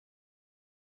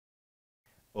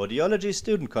Audiology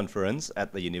Student Conference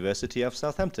at the University of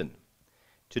Southampton.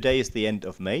 Today is the end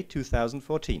of May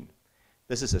 2014.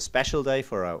 This is a special day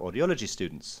for our audiology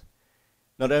students.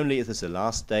 Not only is this the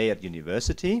last day at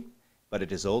university, but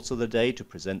it is also the day to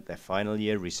present their final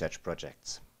year research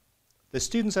projects. The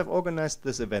students have organized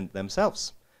this event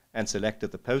themselves and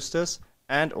selected the posters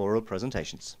and oral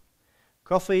presentations.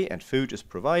 Coffee and food is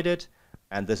provided,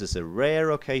 and this is a rare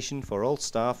occasion for all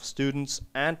staff, students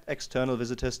and external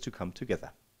visitors to come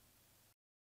together.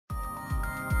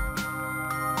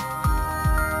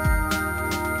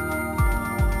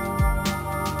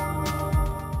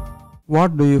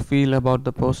 What do you feel about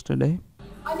the poster day?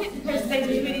 I think the poster day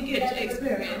was a really good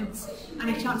experience and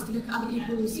a chance to look at other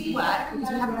people's work, because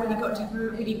we haven't really got to have a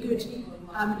really good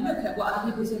look at what other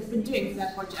people have been doing for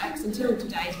their projects until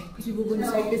today, because we've all been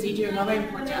so busy doing our own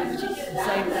projects. So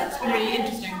it's been really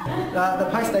interesting. The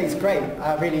poster day is great.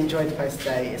 I really enjoyed the poster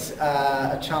day. It's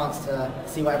a chance to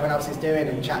see what everyone else is doing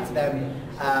and chat to them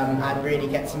and really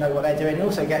get to know what they're doing, and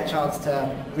also get a chance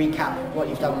to recap what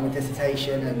you've done with the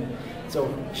dissertation and sort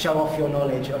of show off your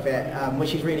knowledge of it,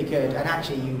 which is really good. And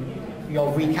actually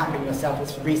you're recapping yourself,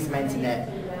 it's re-cementing it,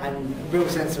 and real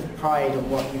sense of pride of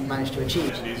what you've managed to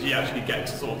achieve. You actually get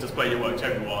to sort of display your work to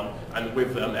everyone, and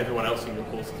with everyone else in your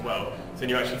course as well. So then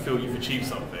you actually feel you've achieved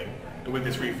something. And with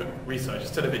this research,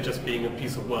 instead of it just being a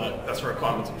piece of work that's a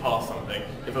requirement to pass something,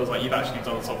 it feels like you've actually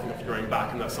done something off your own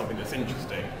back, and that's something that's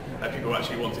interesting, that people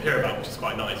actually want to hear about, which is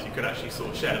quite nice. You could actually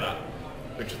sort of share that,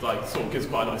 which is like, sort of gives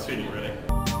quite a nice feeling, really.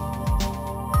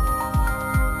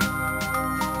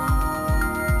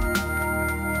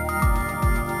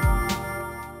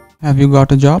 Have you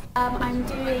got a job? I'm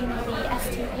doing the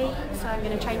STP, so I'm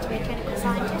going to train to be a clinical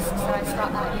scientist, so I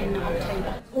start that in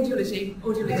October. Audiologist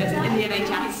in the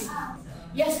NHS.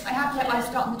 Yes, I have yet. I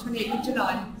start on the 28th of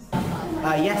July.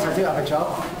 Yes, I do have a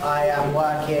job. I am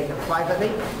working privately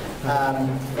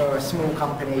for a small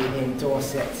company in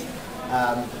Dorset,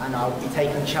 and I'll be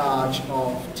taking charge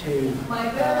of 2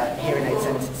 hearing aid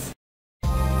centres.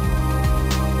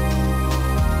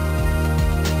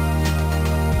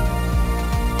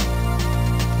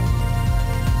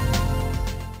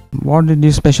 What did you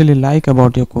especially like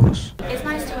about your course? It's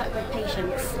nice to work with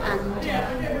patients, and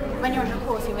when you're on your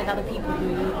course you're with other people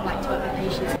who like to work with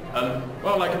patients.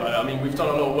 Well, like I mean, we've done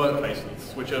a lot of work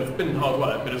placements, which have been hard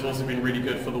work, but it's also been really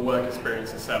good for the work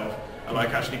experience itself, and like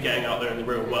actually getting out there in the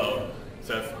real world.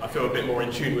 So I feel a bit more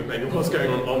in tune with maybe what's going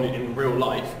on in real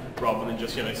life, rather than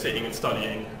just, sitting and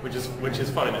studying, which is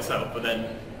fun in itself. But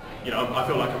then, I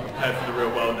feel like I'm prepared for the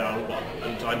real world now,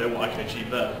 and I know what I can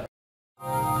achieve there.